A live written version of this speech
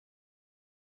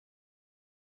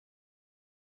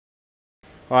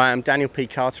Hi, I'm Daniel P.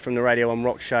 Carter from the Radio 1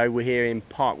 Rock Show. We're here in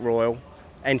Park Royal.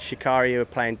 Enter Shikari, who are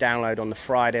playing Download on the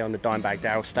Friday on the Dimebag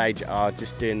Darrell stage, are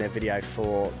just doing their video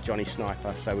for Jonny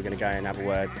Sniper. So we're going to go and have a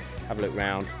word, have a look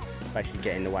round, basically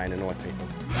get in the way and annoy people.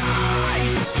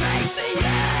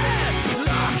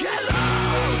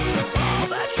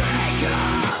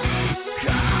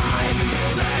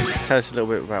 Tell us a little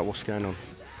bit about what's going on.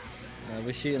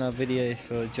 We're shooting our video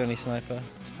for Jonny Sniper.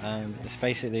 It's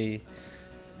basically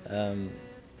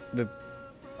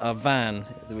our van,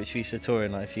 which we used to tour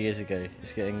in like a few years ago,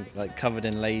 is getting like covered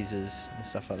in lasers and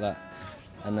stuff like that,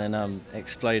 and then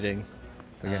exploding.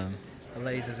 The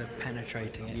lasers are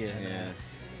penetrating it. Yeah.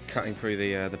 Cutting through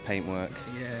the paintwork.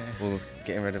 Yeah.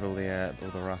 Getting rid of all the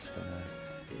rust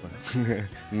and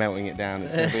melting it down.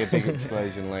 It's going to be a big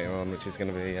explosion later on, which is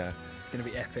going to be. It's going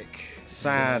to be epic.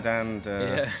 Sad and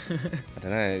yeah. I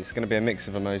don't know. It's going to be a mix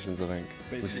of emotions, I think.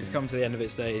 But it's come to the end of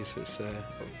its days. It's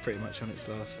pretty much on its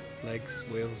last legs,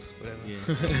 wheels, whatever.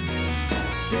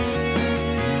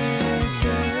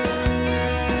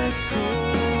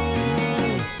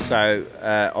 So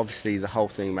obviously the whole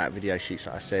thing about video shoots,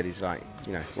 like I said, is like,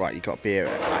 you know, right, you got to be here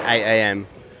at like 8 AM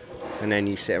and then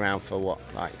you sit around for what,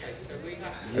 like?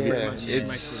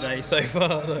 It's the day so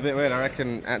far. It's a bit weird. I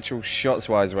reckon actual shots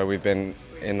wise, where we've been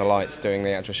in the lights doing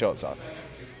the actual shots,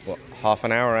 what, half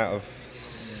an hour out of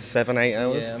 7-8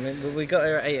 hours? Yeah, I mean, we got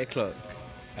here at 8 o'clock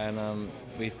and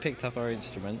we've picked up our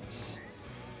instruments.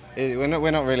 We're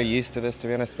not really used to this, to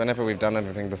be honest. Whenever we've done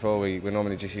everything before, we're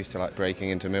normally just used to like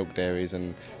breaking into milk dairies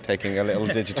and taking a little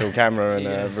digital camera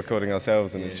and recording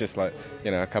ourselves, and it's just like,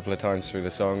 you know, a couple of times through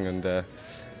the song and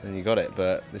then you got it.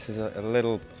 But this is a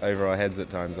little over our heads at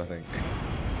times, I think.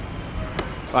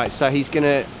 Right, so he's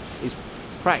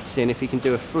practicing if he can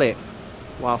do a flip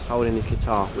whilst holding his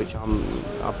guitar, which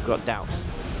I've got doubts.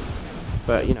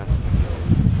 But you know,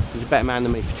 he's a better man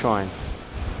than me for trying.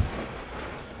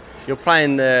 You're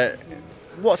playing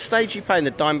what stage are you playing?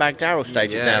 The Dimebag Darrell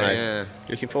stage at Download? Yeah.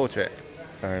 Looking forward to it?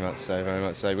 Very much so, very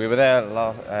much so. We were there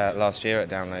last year at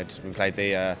Download. We played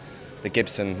the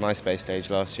Gibson MySpace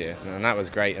stage last year, and that was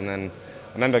great. And then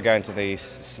I remember going to the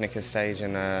Snicker stage,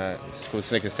 and it's called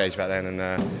Snicker stage back then,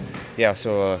 and yeah, I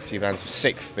saw a few bands,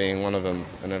 Sixth being one of them,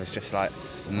 and it was just like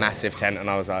a massive tent, and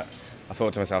I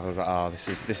thought to myself, I was like, oh, this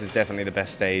is definitely the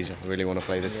best stage. I really want to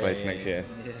play this place next year.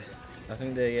 Yeah. I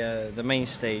think the main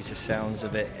stage just sounds a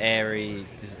bit airy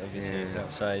because obviously it's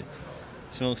outside.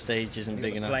 Small stage isn't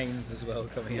big enough. Planes as well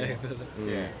coming over.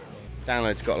 Yeah.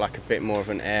 Download's got like a bit more of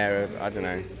an air of, I don't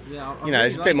know. Yeah, you know,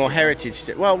 there's a bit more heritage.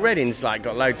 Well, Reading's like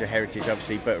got loads of heritage,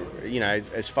 obviously, but you know,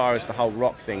 as far as the whole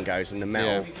rock thing goes and the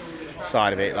metal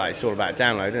side of it, like it's all about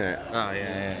Download, isn't it? Oh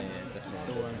yeah, It's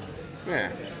the one.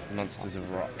 Yeah. Monsters of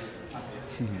Rock.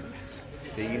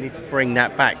 So you need to bring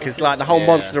that back because like the whole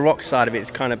Monsters of Rock side of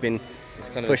it's kind of been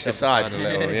pushed aside a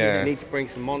little. Yeah. You need to bring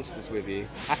some monsters with you.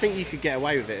 I think you could get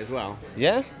away with it as well.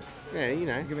 Yeah. Yeah, you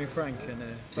know. Give me Frank and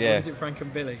yeah. What is it, Frank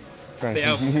and Billy? Frank. The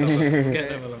album cover. Get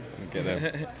them along. Get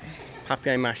them.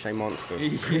 Papier-mâché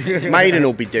monsters. Maiden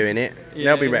will be doing it.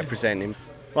 They'll be representing.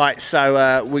 Right,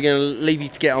 so we're going to leave you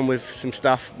to get on with some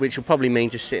stuff, which will probably mean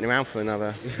just sitting around for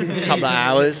another couple of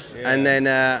hours, and then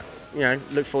you know,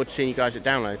 look forward to seeing you guys at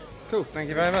Download. Cool. Thank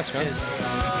you very much, man. Cheers.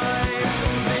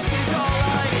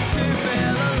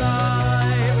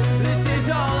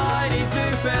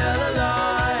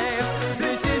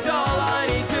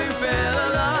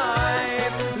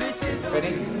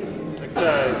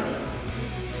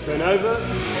 Turn over.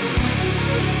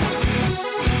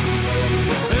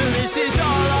 This is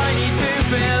all I need to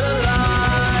feel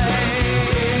alive.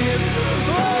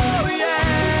 Oh yeah.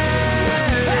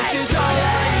 This is all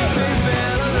I need to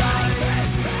feel alive.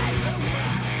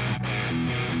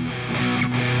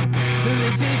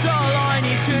 This is all I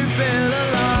need to feel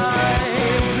alive.